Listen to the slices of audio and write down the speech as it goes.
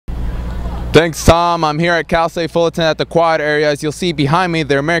Thanks, Tom. I'm here at Cal State Fullerton at the quad area. As you'll see behind me,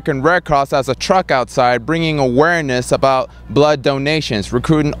 the American Red Cross has a truck outside bringing awareness about blood donations,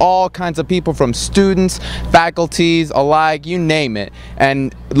 recruiting all kinds of people from students, faculties alike, you name it.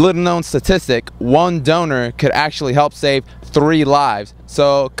 And little known statistic, one donor could actually help save 3 lives.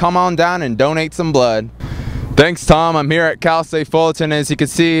 So come on down and donate some blood. Thanks, Tom. I'm here at Cal State Fullerton. As you can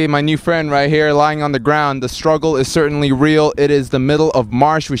see, my new friend right here lying on the ground. The struggle is certainly real. It is the middle of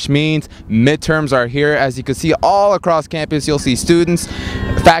March, which means midterms are here. As you can see all across campus, you'll see students,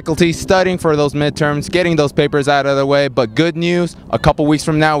 faculty studying for those midterms, getting those papers out of the way. But good news, a couple weeks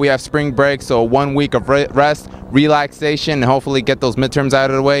from now we have spring break, so 1 week of rest, relaxation, and hopefully get those midterms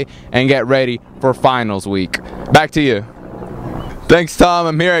out of the way and get ready for finals week. Back to you. Thanks, Tom.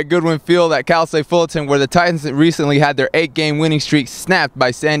 I'm here at Goodwin Field at Cal State Fullerton, where the Titans recently had their 8-game winning streak snapped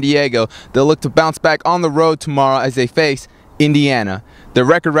by San Diego. They'll look to bounce back on the road tomorrow as they face Indiana. Their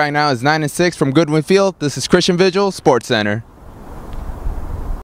record right now is 9-6 from Goodwin Field. This is Christian Vigil, Sports Center.